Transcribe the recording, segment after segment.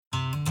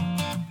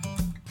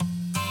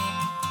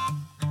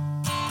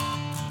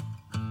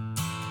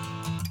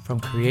From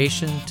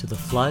creation to the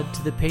flood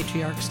to the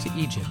patriarchs to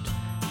Egypt,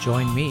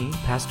 join me,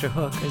 Pastor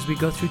Hook, as we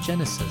go through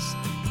Genesis,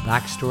 the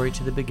backstory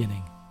to the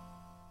beginning.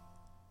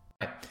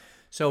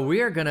 So we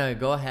are going to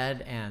go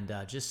ahead and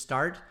just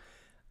start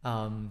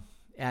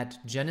at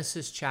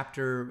Genesis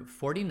chapter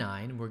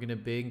 49. We're going to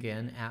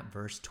begin at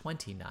verse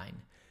 29.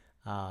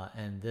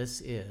 And this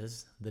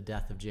is the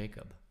death of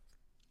Jacob.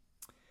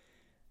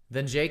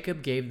 Then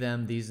Jacob gave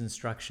them these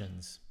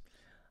instructions.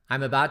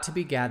 I'm about to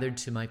be gathered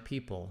to my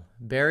people.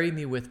 Bury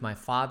me with my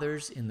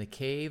fathers in the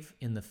cave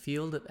in the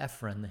field of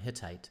Ephron the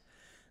Hittite,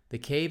 the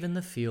cave in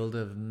the field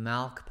of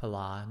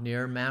Machpelah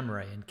near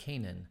Mamre in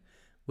Canaan,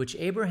 which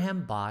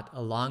Abraham bought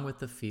along with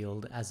the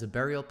field as a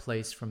burial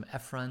place from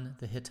Ephron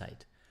the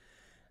Hittite.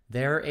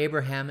 There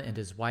Abraham and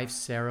his wife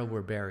Sarah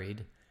were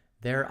buried.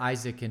 There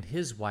Isaac and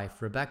his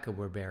wife Rebekah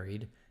were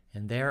buried,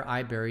 and there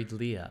I buried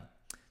Leah.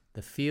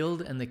 The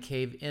field and the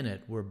cave in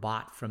it were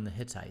bought from the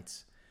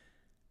Hittites.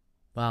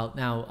 Well,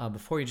 now,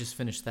 before you just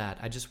finish that,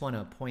 I just want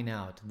to point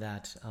out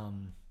that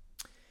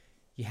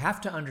you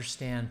have to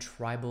understand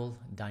tribal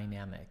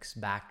dynamics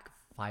back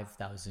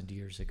 5,000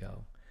 years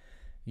ago.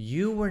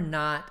 You were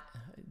not,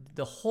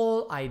 the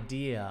whole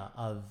idea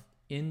of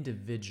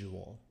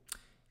individual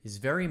is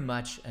very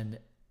much an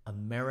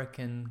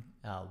American,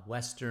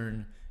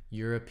 Western,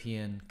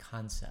 European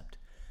concept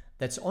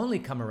that's only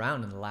come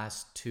around in the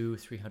last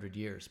 200-300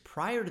 years.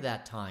 Prior to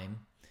that time,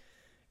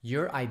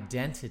 your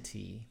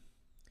identity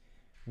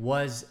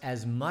was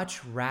as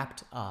much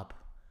wrapped up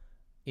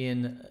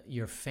in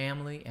your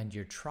family and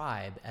your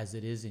tribe as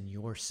it is in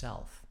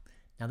yourself.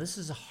 Now, this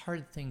is a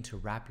hard thing to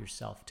wrap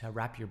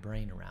your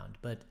brain around,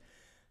 but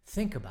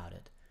think about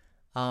it.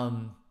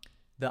 I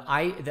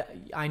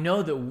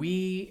know that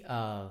we,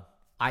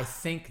 I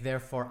think,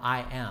 therefore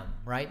I am,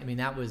 right? I mean,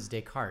 that was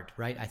Descartes,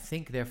 right? I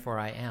think, therefore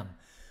I am.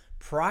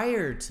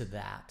 Prior to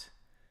that,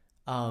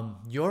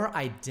 your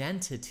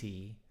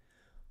identity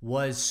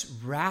was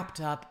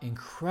wrapped up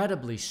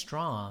incredibly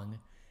strong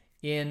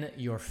in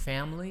your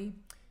family,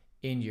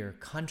 in your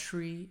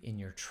country, in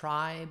your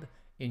tribe,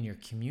 in your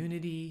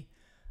community.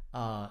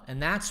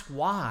 And that's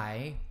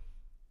why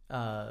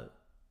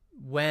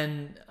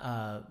when,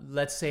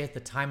 let's say at the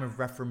time of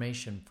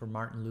Reformation for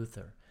Martin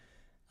Luther,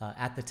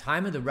 at the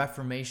time of the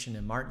Reformation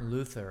in Martin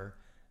Luther,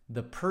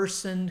 the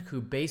person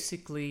who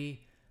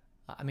basically,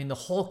 the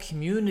whole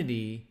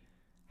community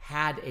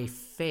had a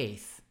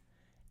faith.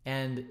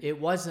 And it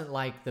wasn't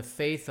like the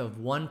faith of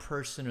one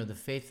person or the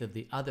faith of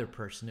the other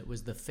person. It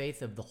was the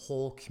faith of the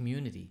whole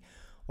community.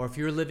 Or if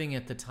you're living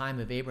at the time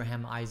of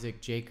Abraham,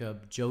 Isaac,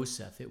 Jacob,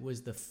 Joseph, it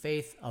was the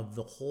faith of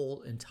the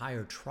whole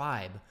entire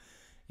tribe.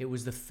 It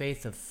was the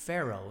faith of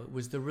Pharaoh. It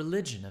was the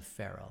religion of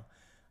Pharaoh.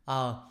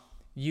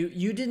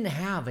 You didn't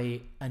have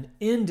an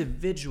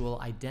individual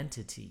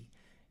identity.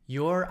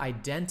 Your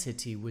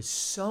identity was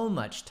so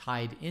much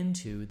tied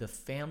into the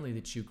family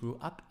that you grew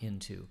up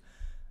into.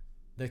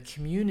 The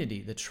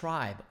community, the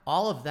tribe,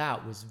 all of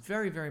that was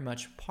very, very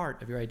much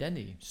part of your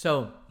identity.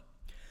 So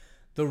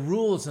the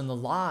rules and the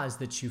laws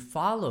that you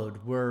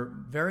followed were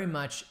very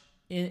much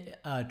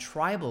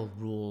tribal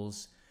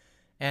rules,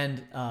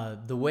 and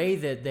the way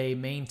that they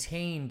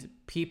maintained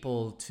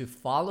people to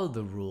follow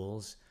the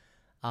rules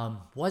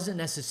wasn't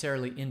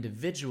necessarily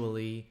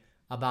individually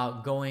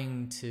about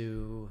going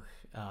to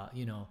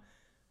heaven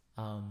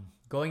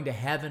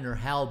or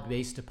hell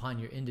based upon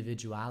your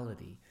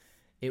individuality.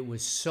 It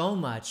was so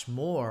much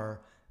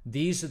more,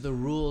 these are the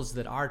rules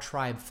that our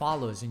tribe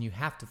follows, and you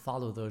have to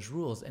follow those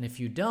rules. And if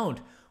you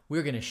don't,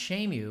 we're going to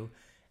shame you,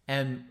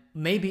 and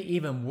maybe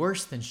even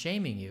worse than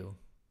shaming you,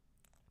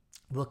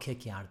 we'll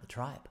kick you out of the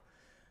tribe.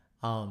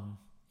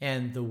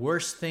 And the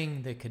worst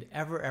thing that could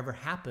ever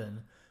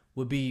happen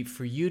would be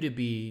for you to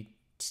be,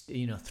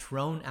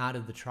 thrown out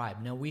of the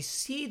tribe. Now, we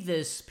see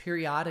this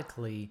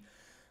periodically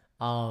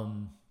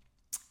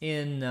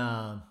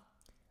in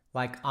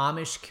like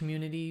Amish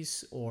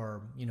communities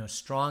or,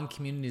 strong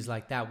communities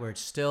like that, where it's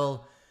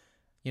still,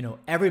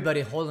 everybody,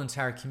 whole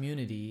entire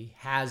community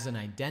has an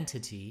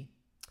identity.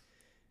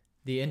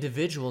 The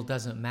individual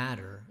doesn't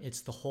matter. It's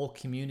the whole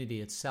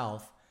community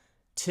itself.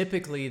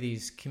 Typically,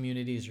 these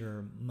communities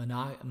are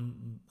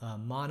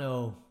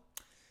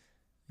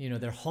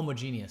they're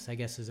homogeneous, I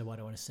guess is what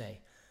I want to say.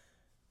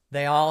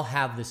 They all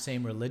have the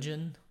same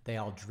religion. They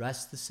all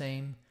dress the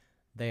same.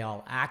 They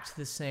all act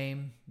the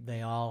same.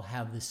 They all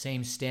have the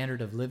same standard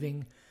of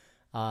living.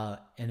 And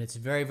it's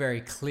very,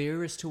 very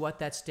clear as to what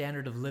that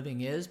standard of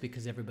living is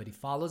because everybody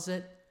follows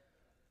it.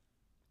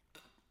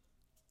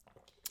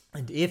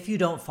 And if you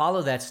don't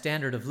follow that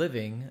standard of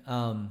living,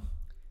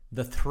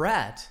 the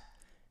threat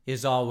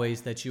is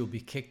always that you'll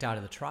be kicked out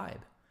of the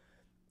tribe.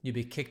 You'll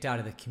be kicked out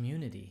of the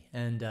community.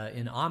 And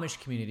in Amish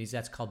communities,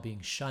 that's called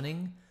being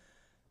shunning.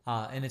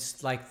 And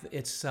it's like,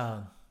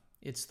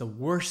 it's the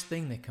worst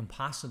thing that can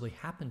possibly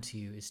happen to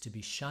you is to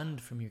be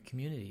shunned from your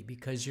community,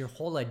 because your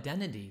whole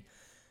identity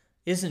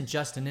isn't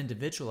just an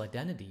individual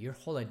identity. Your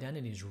whole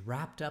identity is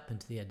wrapped up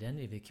into the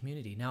identity of the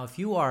community. Now, if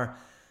you are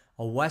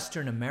a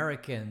Western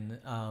American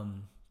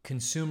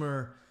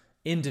consumer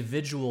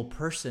individual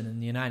person in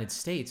the United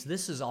States,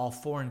 this is all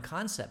foreign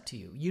concept to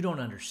you. You don't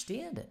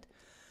understand it.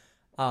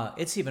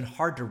 It's even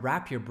hard to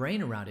wrap your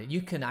brain around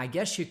it. I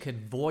guess you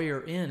could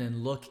voyeur in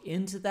and look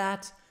into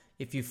that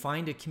if you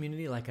find a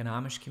community like an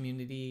Amish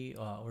community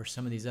or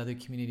some of these other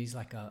communities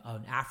like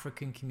an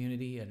African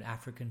community, an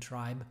African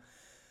tribe.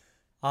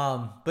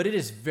 But it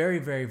is very,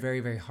 very, very,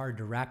 very hard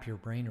to wrap your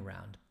brain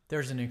around.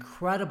 There's an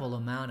incredible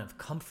amount of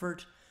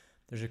comfort.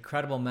 There's an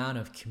incredible amount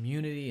of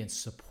community and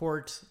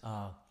support.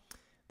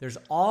 There's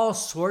all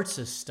sorts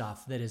of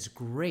stuff that is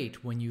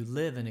great when you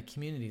live in a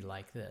community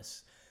like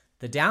this.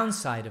 The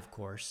downside, of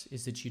course,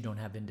 is that you don't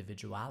have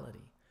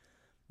individuality.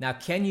 Now,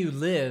 can you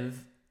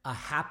live a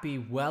happy,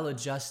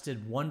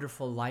 well-adjusted,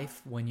 wonderful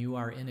life when you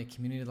are in a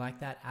community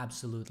like that?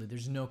 Absolutely.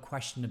 There's no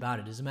question about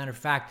it. As a matter of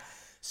fact,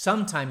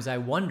 sometimes I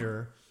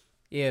wonder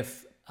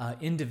if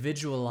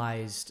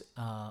individualized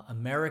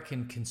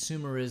American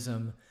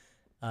consumerism,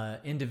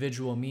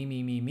 individual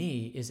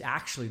me, is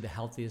actually the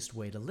healthiest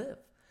way to live.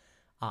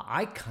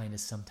 I kind of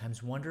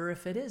sometimes wonder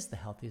if it is the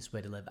healthiest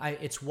way to live.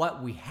 It's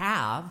what we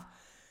have.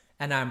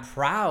 And I'm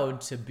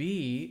proud to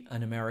be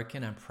an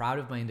American. I'm proud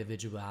of my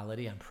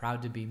individuality. I'm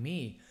proud to be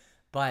me.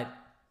 But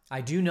I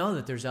do know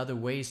that there's other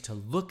ways to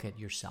look at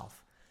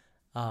yourself.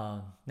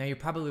 Now, you're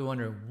probably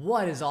wondering,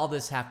 what does all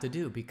this have to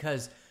do?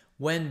 Because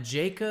when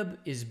Jacob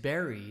is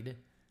buried,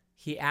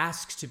 he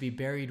asks to be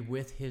buried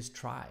with his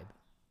tribe.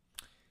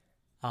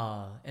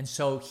 And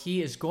so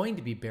he is going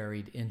to be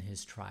buried in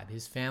his tribe.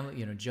 His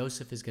family,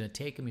 Joseph is going to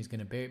take him. He's going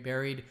to be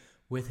buried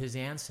with his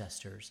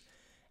ancestors.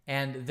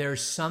 And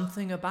there's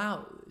something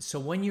so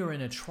when you're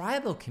in a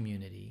tribal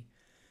community,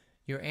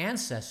 your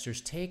ancestors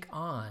take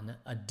on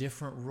a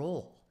different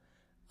role.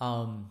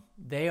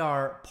 They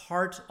are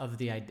part of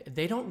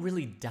they don't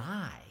really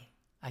die.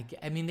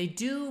 I mean, they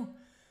do,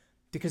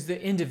 because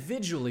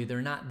individually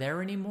they're not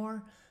there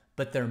anymore,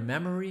 but their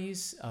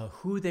memories,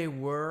 who they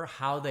were,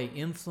 how they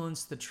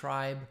influenced the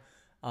tribe,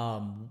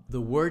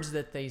 the words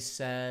that they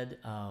said,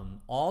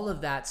 all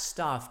of that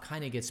stuff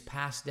kind of gets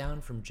passed down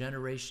from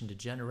generation to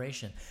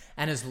generation.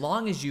 And as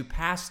long as you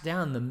pass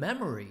down the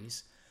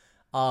memories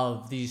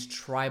of these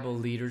tribal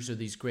leaders or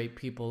these great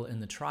people in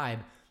the tribe,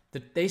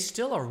 that they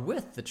still are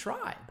with the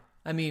tribe.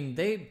 I mean,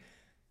 they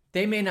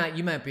may not,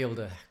 you might be able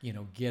to,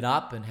 get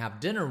up and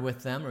have dinner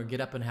with them or get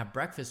up and have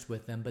breakfast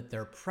with them, but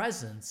their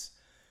presence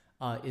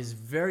is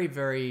very,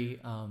 very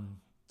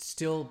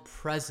still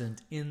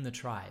present in the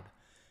tribe.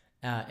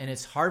 And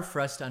it's hard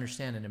for us to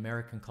understand in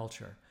American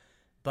culture.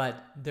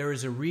 But there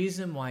is a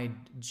reason why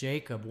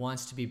Jacob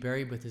wants to be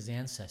buried with his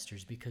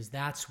ancestors, because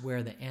that's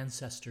where the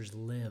ancestors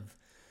live.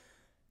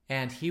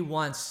 And he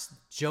wants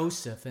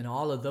Joseph and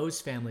all of those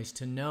families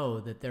to know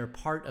that they're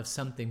part of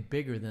something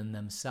bigger than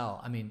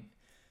themselves. I mean,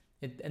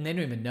 and they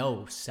don't even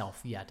know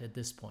self yet at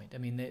this point. I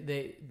mean,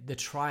 the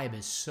tribe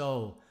is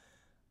so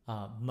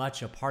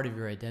much a part of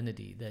your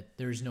identity that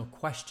there's no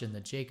question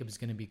that Jacob is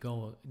going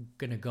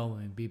to go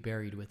and be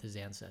buried with his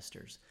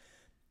ancestors.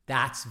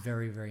 That's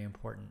very, very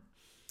important.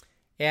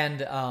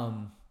 And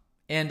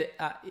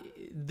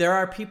there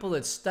are people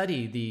that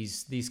study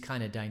these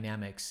kind of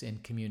dynamics in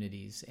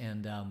communities.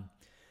 And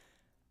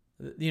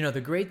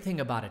the great thing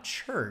about a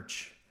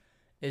church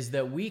is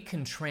that we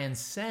can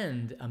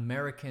transcend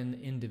American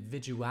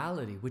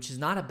individuality, which is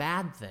not a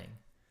bad thing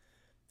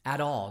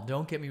at all.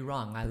 Don't get me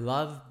wrong. I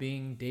love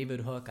being David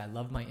Hook. I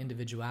love my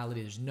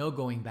individuality. There's no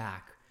going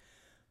back.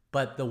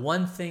 But the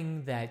one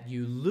thing that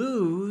you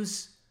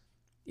lose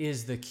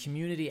is the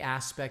community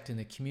aspect and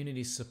the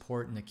community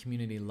support and the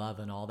community love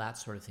and all that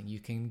sort of thing.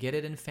 You can get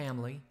it in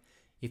family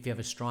if you have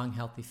a strong,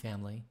 healthy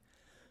family.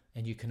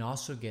 And you can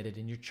also get it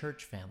in your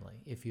church family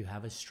if you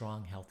have a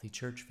strong, healthy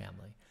church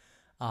family.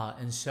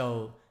 And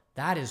so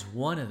that is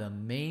one of the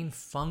main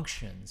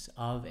functions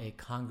of a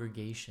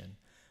congregation.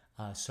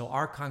 So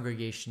our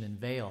congregation in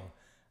Vail,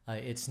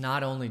 it's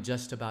not only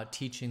just about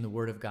teaching the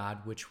Word of God,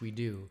 which we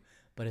do,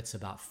 but it's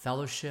about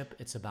fellowship.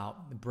 It's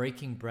about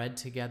breaking bread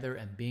together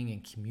and being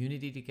in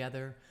community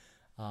together.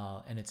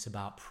 And it's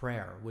about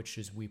prayer, which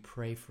is we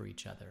pray for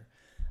each other.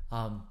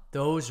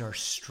 Those are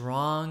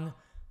strong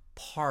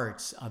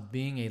parts of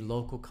being a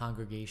local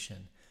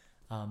congregation.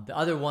 The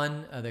other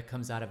one that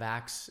comes out of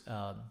Acts,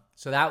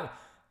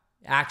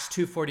 Acts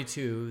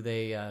 2:42,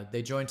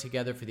 they joined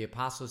together for the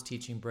apostles'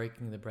 teaching,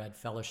 breaking the bread,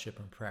 fellowship,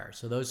 and prayer.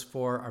 So those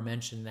four are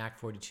mentioned in Act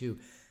 42,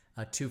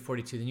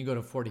 2:42. Then you go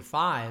to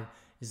 45,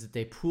 is that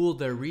they pooled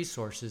their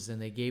resources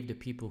and they gave to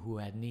people who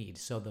had need.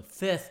 So the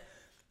fifth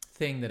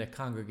thing that a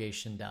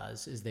congregation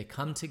does is they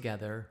come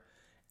together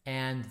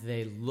and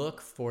they look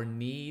for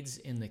needs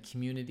in the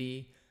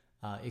community.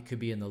 It could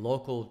be in the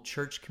local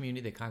church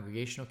community, the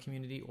congregational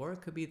community, or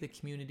it could be the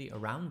community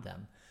around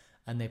them.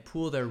 And they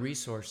pool their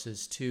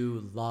resources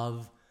to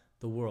love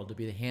the world, to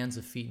be the hands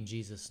and feet in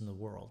Jesus in the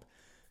world.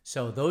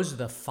 So those are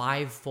the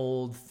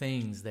fivefold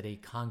things that a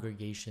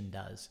congregation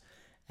does.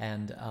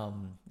 And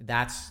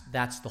that's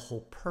the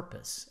whole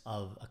purpose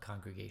of a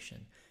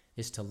congregation,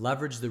 is to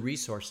leverage the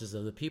resources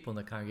of the people in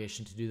the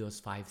congregation to do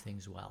those five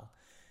things well.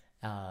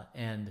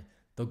 And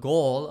the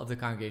goal of the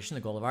congregation,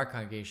 the goal of our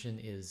congregation,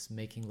 is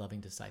making loving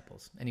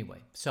disciples. Anyway,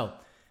 so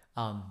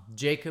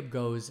Jacob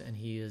goes and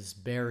he is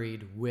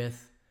buried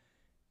with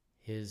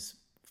his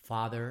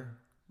father,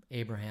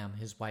 Abraham,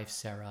 his wife,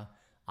 Sarah,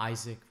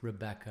 Isaac,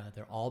 Rebekah.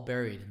 They're all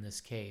buried in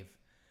this cave.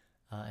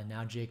 And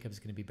now Jacob's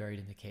going to be buried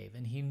in the cave.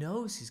 And he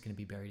knows he's going to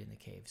be buried in the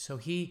cave. So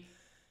he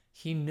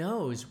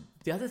knows.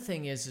 The other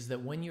thing is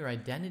that when your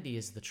identity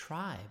is the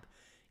tribe,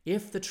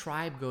 if the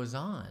tribe goes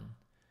on,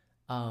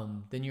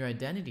 then your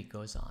identity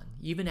goes on.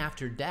 Even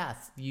after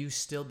death, you're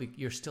still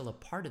a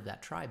part of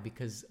that tribe,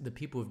 because the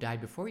people who've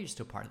died before you are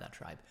still part of that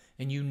tribe.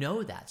 And you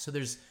know that. So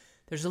there's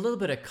a little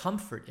bit of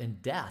comfort in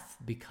death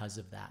because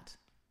of that.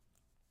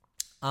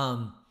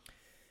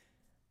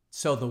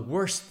 So the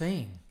worst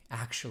thing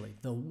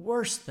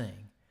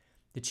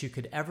that you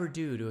could ever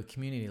do to a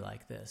community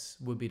like this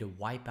would be to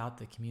wipe out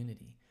the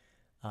community,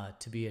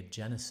 to be a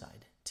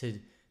genocide, to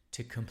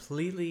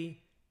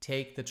completely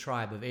take the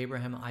tribe of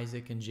Abraham,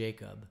 Isaac, and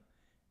Jacob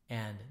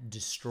and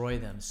destroy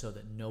them so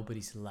that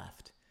nobody's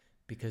left,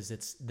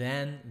 because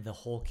then the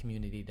whole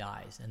community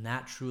dies, and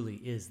that truly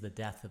is the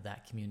death of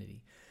that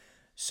community.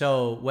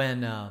 So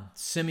when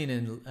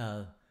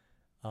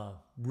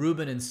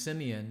Reuben and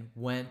Simeon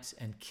went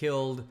and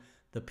killed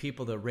the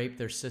people that raped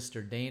their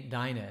sister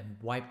Dinah and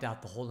wiped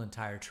out the whole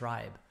entire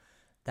tribe,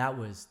 that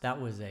was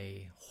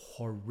a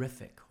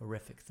horrific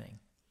thing.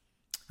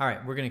 All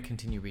right, we're going to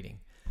continue reading.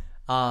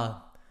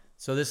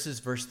 So this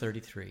is verse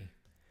 33.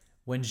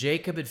 When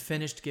Jacob had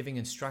finished giving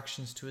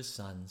instructions to his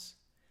sons,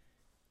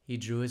 he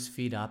drew his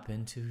feet up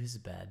into his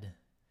bed.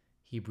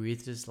 He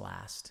breathed his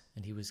last,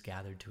 and he was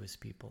gathered to his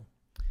people.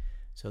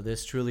 So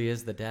this truly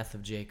is the death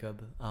of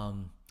Jacob.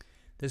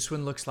 This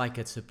one looks like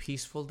it's a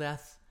peaceful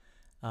death.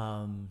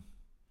 I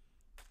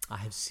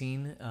have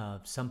seen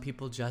some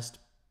people just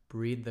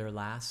breathe their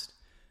last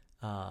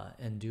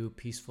and do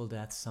peaceful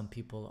deaths. Some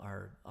people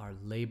are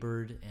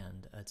labored,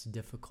 and it's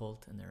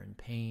difficult, and they're in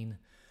pain.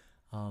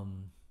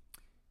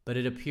 But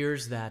it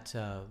appears that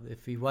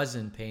if he was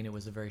in pain, it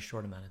was a very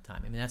short amount of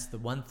time. I mean, that's the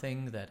one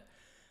thing that,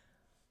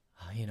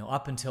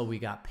 up until we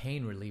got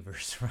pain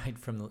relievers, right,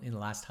 in the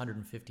last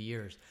 150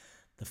 years,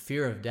 the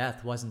fear of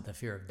death wasn't the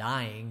fear of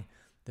dying.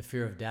 The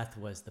fear of death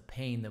was the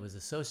pain that was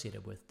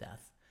associated with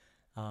death.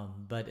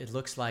 But it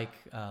looks like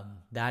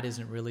that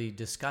isn't really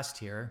discussed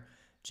here.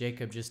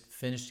 Jacob just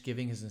finished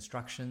giving his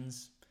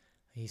instructions.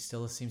 He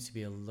still seems to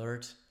be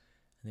alert.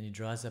 And then he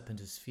draws up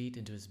into his feet,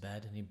 into his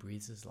bed, and he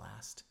breathes his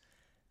last.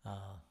 I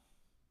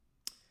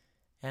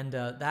think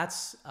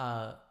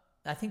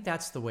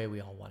that's the way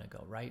we all want to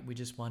go, right? We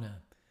just want to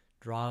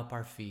draw up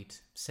our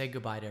feet, say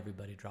goodbye to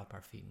everybody, drop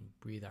our feet, and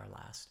breathe our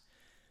last.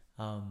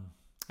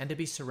 And to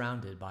be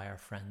surrounded by our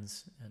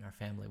friends and our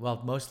family.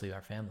 Well, mostly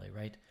our family,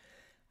 right?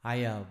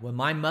 When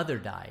my mother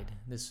died,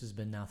 this has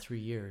been now 3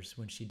 years,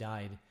 when she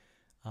died,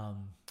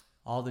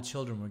 all the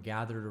children were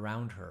gathered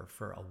around her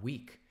for a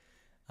week.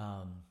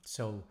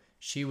 So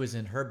she was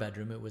in her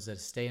bedroom. It was a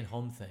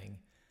stay-at-home thing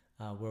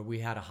where we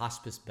had a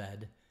hospice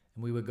bed,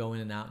 and we would go in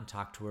and out and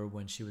talk to her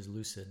when she was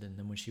lucid. And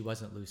then when she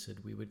wasn't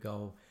lucid, we would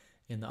go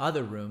in the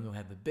other room. We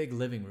have a big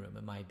living room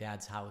at my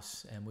dad's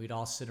house, and we'd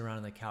all sit around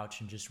on the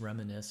couch and just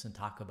reminisce and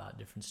talk about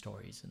different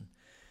stories.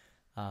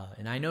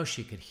 And I know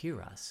she could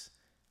hear us.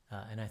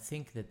 And I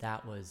think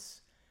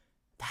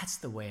that's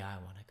the way I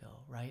want to go,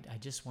 right? I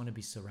just want to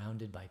be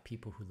surrounded by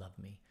people who love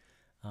me.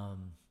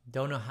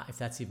 Don't know if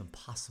that's even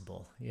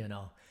possible.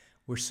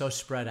 We're so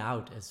spread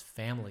out as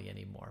family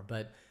anymore.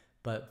 But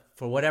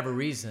for whatever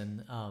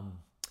reason,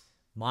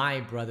 my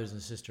brothers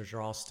and sisters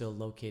are all still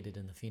located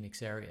in the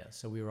Phoenix area.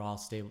 So we were all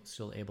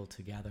still able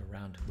to gather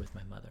around with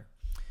my mother.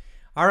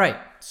 All right.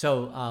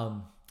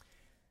 So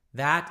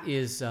that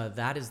is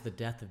the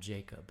death of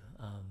Jacob.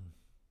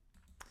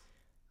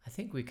 I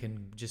think we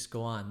can just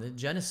go on. The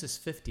Genesis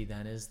 50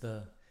 then is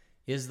the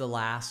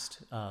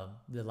last of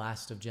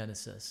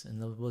Genesis,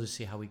 and we'll just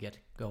see how we get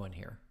going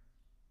here.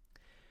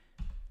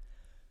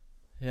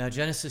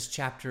 Genesis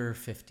chapter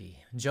 50.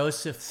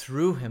 Joseph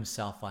threw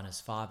himself on his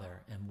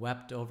father and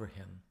wept over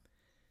him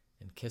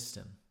and kissed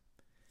him.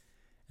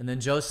 And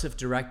then Joseph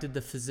directed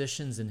the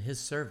physicians in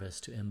his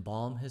service to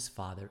embalm his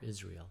father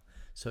Israel.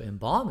 So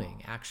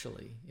embalming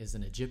actually is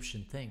an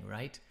Egyptian thing,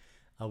 right?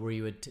 Where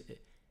you would,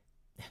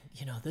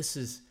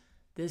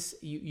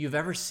 you've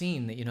ever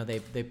seen that,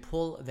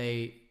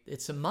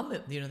 it's a mummy,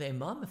 they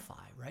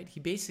mummify, right? He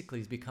basically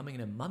is becoming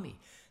a mummy.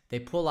 They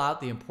pull out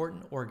the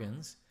important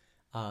organs.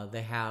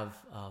 They have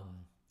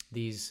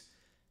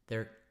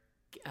they're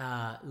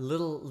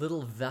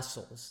little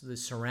vessels, the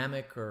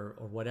ceramic or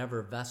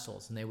whatever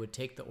vessels, and they would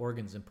take the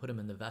organs and put them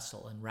in the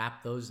vessel and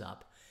wrap those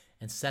up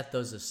and set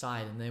those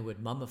aside, and they would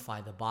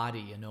mummify the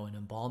body, and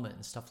embalm it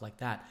and stuff like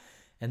that.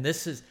 And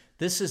this is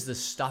the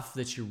stuff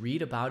that you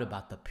read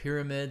about the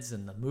pyramids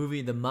and the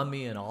movie The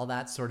Mummy and all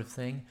that sort of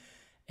thing.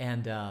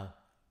 And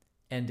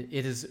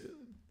it is,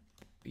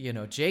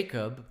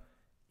 Jacob,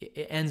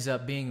 it ends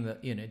up being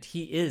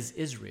he is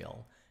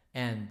Israel.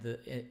 And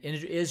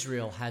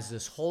Israel has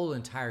this whole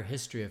entire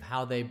history of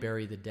how they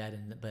bury the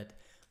dead.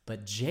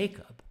 But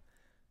Jacob,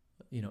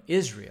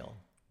 Israel,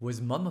 was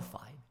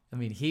mummified. I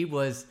mean, he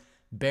was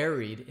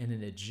buried in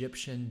an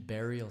Egyptian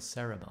burial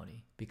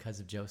ceremony because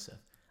of Joseph.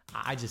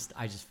 I just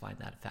find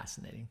that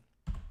fascinating.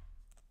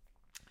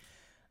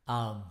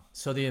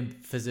 So the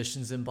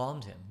physicians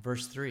embalmed him.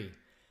 Verse 3,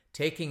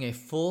 taking a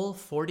full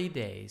 40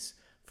 days,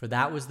 for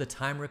that was the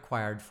time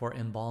required for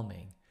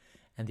embalming.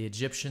 And the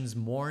Egyptians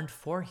mourned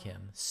for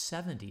him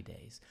 70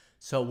 days.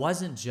 So it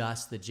wasn't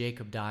just that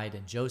Jacob died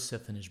and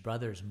Joseph and his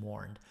brothers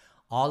mourned.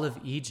 All of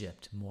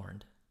Egypt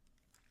mourned.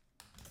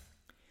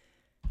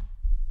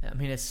 I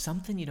mean, it's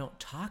something you don't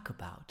talk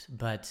about,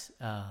 but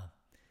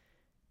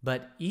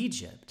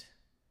Egypt,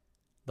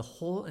 the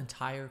whole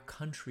entire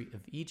country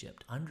of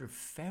Egypt under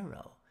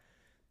Pharaoh,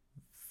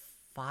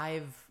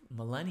 5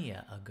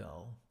 millennia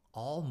ago,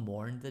 all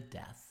mourned the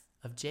death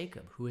of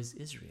Jacob, who is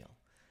Israel.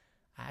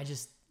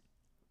 It's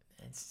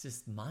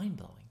just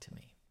mind-blowing to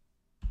me.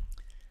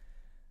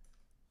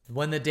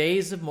 When the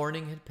days of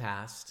mourning had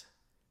passed,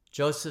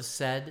 Joseph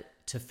said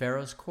to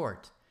Pharaoh's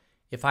court,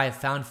 if I have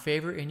found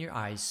favor in your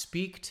eyes,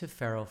 speak to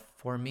Pharaoh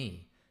for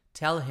me.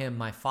 Tell him,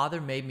 my father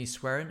made me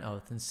swear an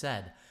oath and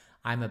said,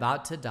 I am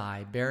about to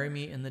die. Bury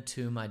me in the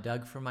tomb I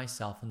dug for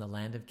myself in the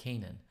land of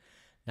Canaan.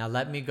 Now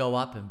let me go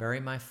up and bury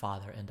my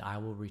father, and I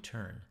will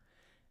return.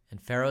 And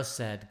Pharaoh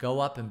said, go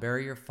up and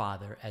bury your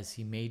father as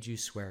he made you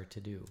swear to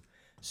do.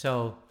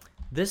 So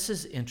this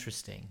is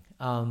interesting.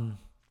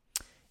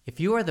 If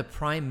you are the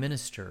prime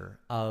minister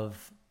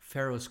of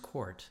Pharaoh's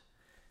court,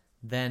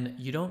 then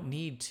you don't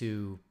need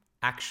to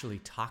actually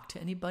talk to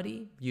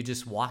anybody. You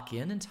just walk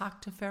in and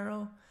talk to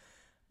Pharaoh.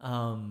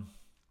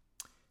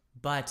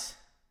 But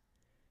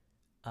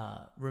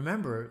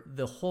remember,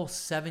 the whole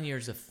 7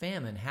 years of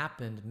famine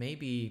happened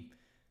maybe,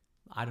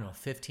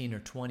 15 or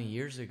 20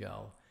 years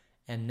ago.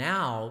 And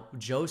now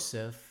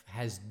Joseph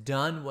has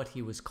done what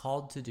he was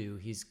called to do.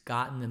 He's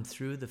gotten them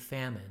through the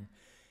famine.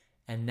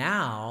 And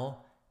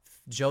now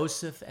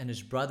Joseph and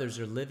his brothers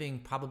are living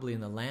probably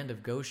in the land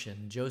of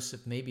Goshen.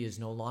 Joseph maybe is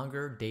no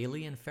longer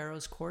daily in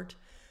Pharaoh's court.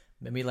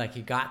 Maybe like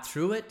he got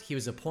through it. He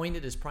was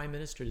appointed as prime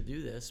minister to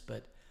do this.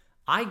 But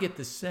I get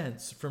the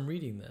sense from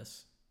reading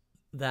this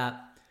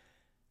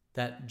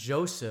that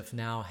Joseph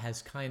now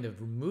has kind of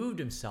removed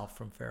himself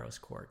from Pharaoh's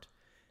court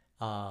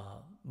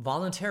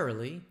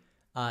voluntarily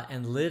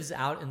and lives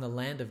out in the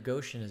land of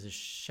Goshen as a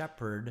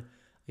shepherd.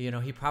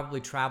 He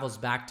probably travels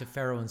back to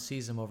Pharaoh and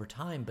sees him over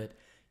time. But,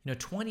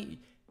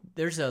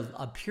 there's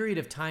a period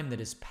of time that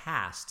has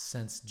passed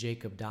since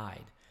Jacob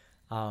died.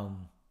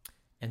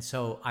 And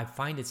so I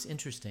find it's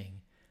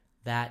interesting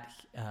that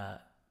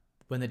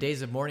when the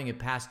days of mourning had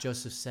passed,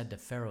 Joseph said to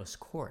Pharaoh's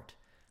court,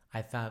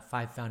 I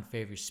found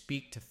favor.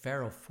 Speak to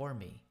Pharaoh for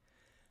me.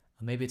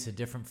 Maybe it's a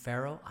different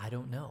Pharaoh. I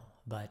don't know.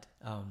 But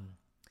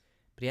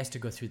he has to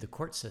go through the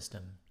court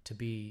system to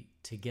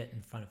get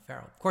in front of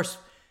Pharaoh. Of course,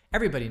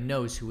 everybody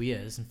knows who he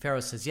is. And Pharaoh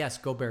says, yes,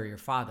 go bury your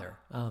father.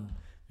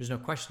 There's no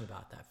question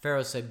about that.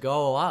 Pharaoh said,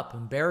 go up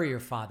and bury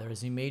your father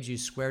as he made you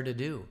swear to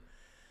do.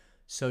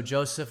 So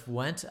Joseph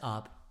went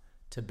up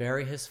to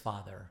bury his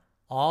father.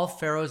 All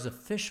Pharaoh's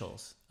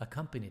officials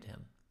accompanied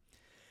him.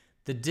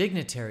 The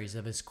dignitaries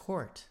of his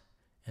court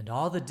and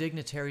all the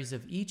dignitaries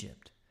of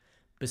Egypt,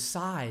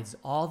 besides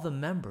all the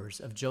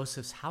members of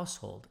Joseph's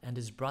household and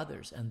his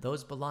brothers and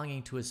those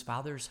belonging to his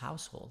father's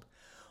household.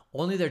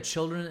 Only their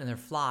children and their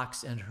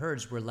flocks and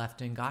herds were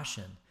left in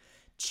Goshen.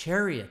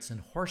 Chariots and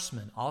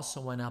horsemen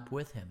also went up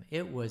with him.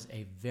 It was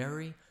a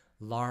very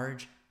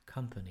large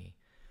company.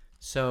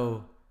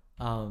 So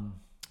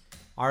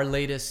our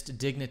latest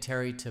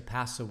dignitary to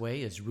pass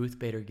away is Ruth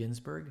Bader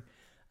Ginsburg,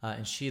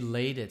 and she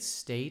laid at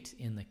state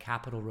in the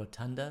Capitol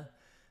Rotunda,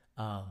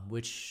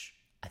 which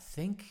I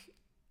think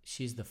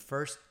she's the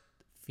first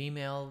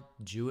female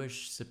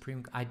Jewish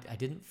Supreme. I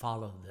didn't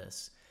follow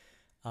this,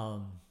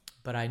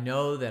 but I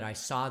know that I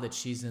saw that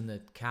she's in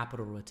the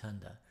Capitol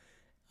Rotunda,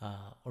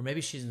 or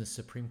maybe she's in the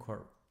Supreme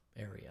Court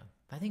area.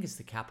 I think it's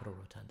the Capitol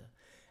Rotunda.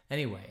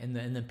 Anyway, and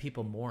then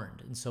people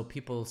mourned, and so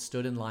people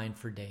stood in line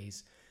for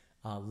days.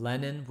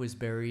 Lenin was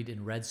buried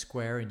in Red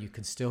Square, and you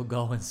can still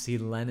go and see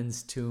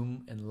Lenin's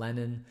tomb and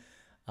Lenin.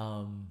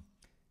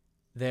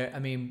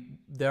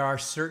 There are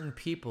certain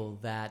people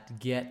that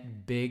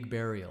get big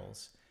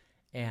burials,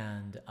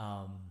 and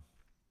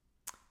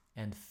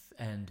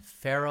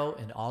Pharaoh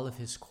and all of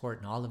his court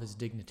and all of his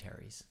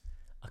dignitaries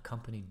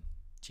accompanied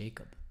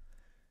Jacob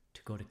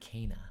to go to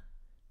Canaan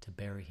to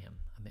bury him.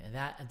 I mean,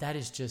 that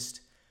is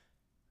just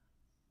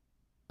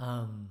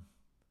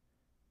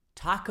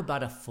talk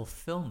about a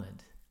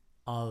fulfillment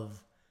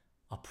of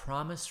a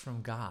promise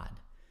from God.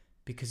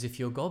 Because if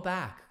you'll go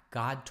back,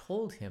 God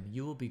told him,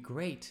 you will be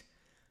great.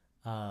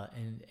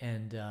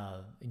 And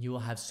you will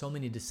have so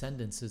many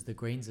descendants as the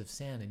grains of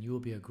sand, and you will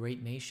be a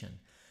great nation.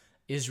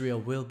 Israel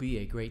will be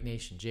a great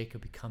nation.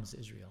 Jacob becomes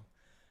Israel.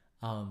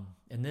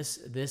 And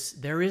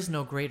there is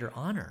no greater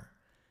honor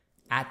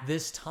at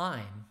this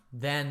time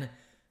than,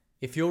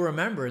 if you'll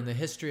remember, in the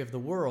history of the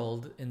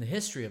world,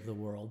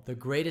 the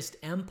greatest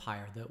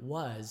empire that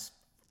was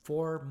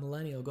 4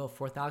 millennia ago,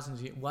 4,000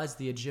 years, was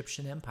the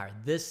Egyptian Empire.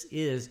 This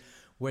is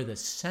where the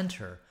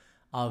center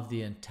of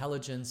the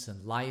intelligence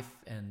and life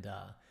and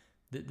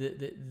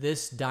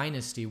this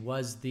dynasty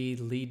was the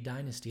lead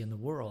dynasty in the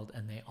world,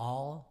 and they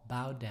all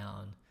bowed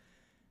down.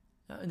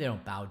 They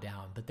don't bow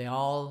down, but they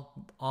all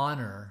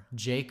honor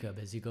Jacob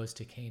as he goes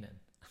to Canaan.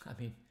 I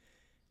mean,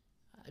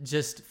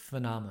 just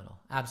phenomenal,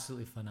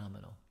 absolutely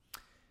phenomenal.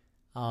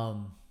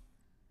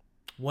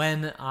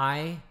 When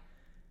I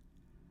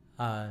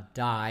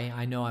die,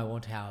 I know I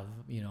won't have,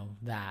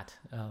 that.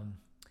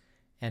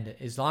 And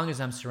as long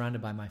as I'm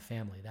surrounded by my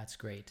family, that's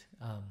great.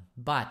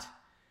 But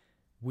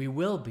we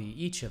will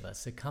be, each of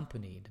us,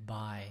 accompanied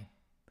by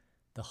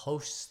the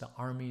hosts, the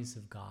armies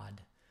of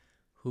God,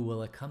 who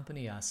will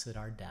accompany us at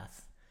our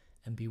death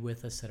and be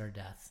with us at our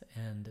death.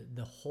 And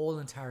the whole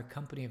entire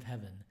company of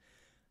heaven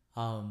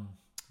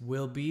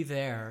will be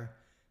there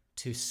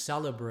to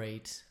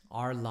celebrate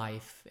our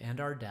life and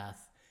our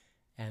death.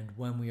 And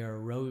when we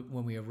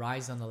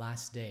arise on the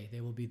last day,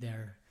 they will be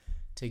there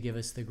to give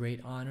us the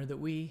great honor that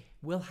we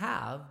will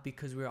have,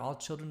 because we're all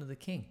children of the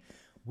King.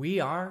 We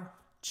are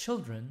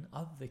children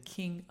of the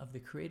King, of the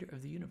Creator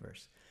of the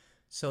universe.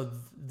 So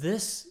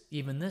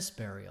even this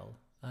burial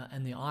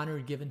and the honor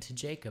given to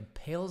Jacob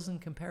pales in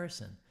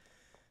comparison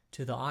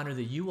to the honor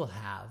that you will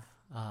have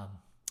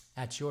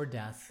at your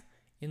death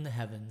in the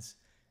heavens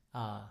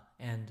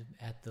and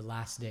at the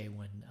last day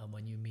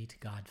when you meet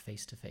God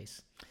face to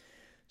face.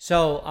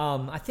 So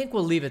I think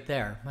we'll leave it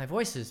there. My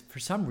voice is, for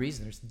some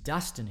reason, there's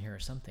dust in here or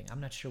something.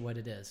 I'm not sure what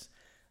it is.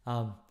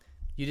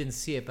 You didn't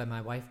see it, but my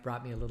wife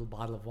brought me a little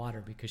bottle of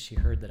water because she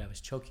heard that I was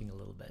choking a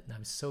little bit, and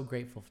I'm so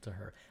grateful to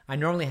her. I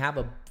normally have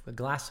a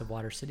glass of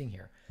water sitting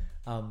here,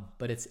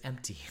 but it's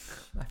empty.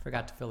 I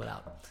forgot to fill it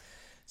out.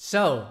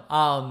 So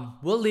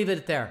we'll leave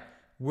it there.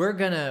 We're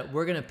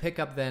gonna pick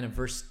up then in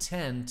verse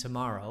 10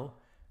 tomorrow,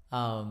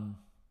 and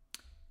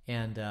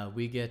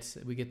we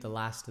get the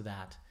last of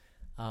that.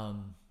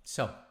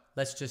 So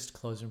let's just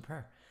close in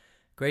prayer.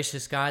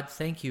 Gracious God,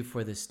 thank you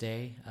for this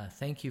day.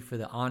 Thank you for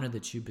the honor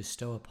that you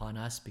bestow upon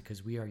us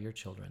because we are your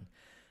children.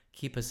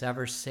 Keep us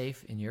ever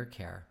safe in your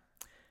care.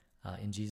 In Jesus'